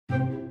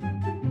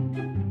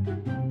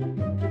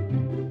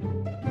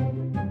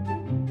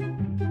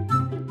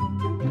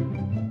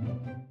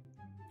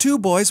Two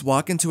boys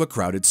walk into a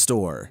crowded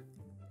store.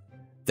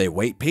 They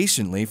wait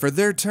patiently for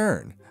their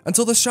turn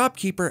until the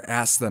shopkeeper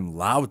asks them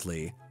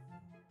loudly,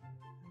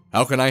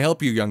 "How can I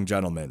help you, young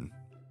gentlemen?"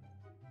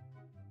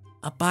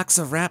 A box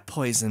of rat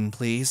poison,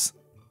 please.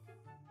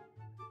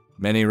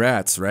 Many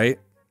rats, right?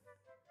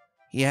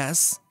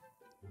 Yes.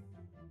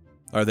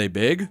 Are they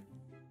big?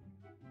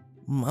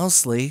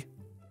 Mostly.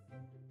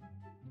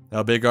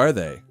 How big are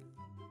they?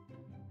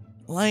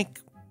 Like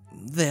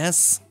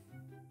this.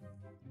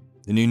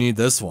 Then you need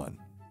this one.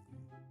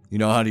 You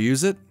know how to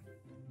use it?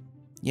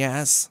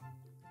 Yes.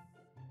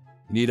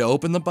 You need to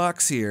open the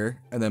box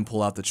here and then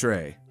pull out the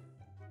tray.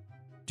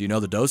 Do you know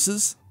the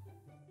doses?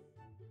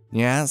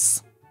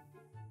 Yes.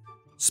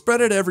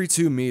 Spread it every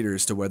 2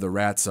 meters to where the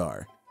rats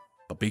are,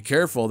 but be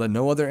careful that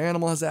no other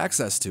animal has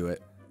access to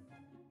it.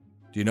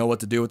 Do you know what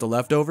to do with the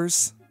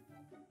leftovers?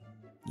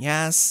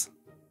 Yes.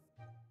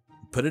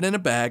 Put it in a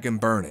bag and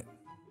burn it.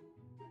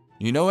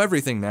 You know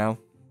everything now.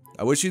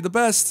 I wish you the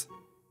best.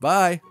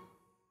 Bye.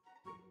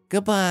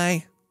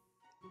 Goodbye.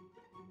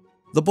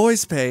 The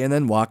boys pay and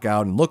then walk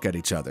out and look at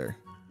each other.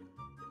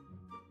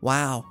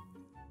 Wow.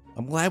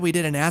 I'm glad we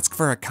didn't ask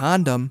for a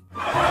condom.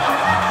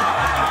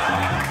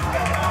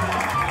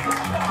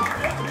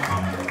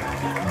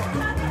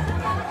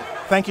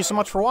 Thank you so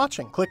much for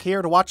watching. Click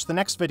here to watch the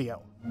next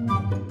video.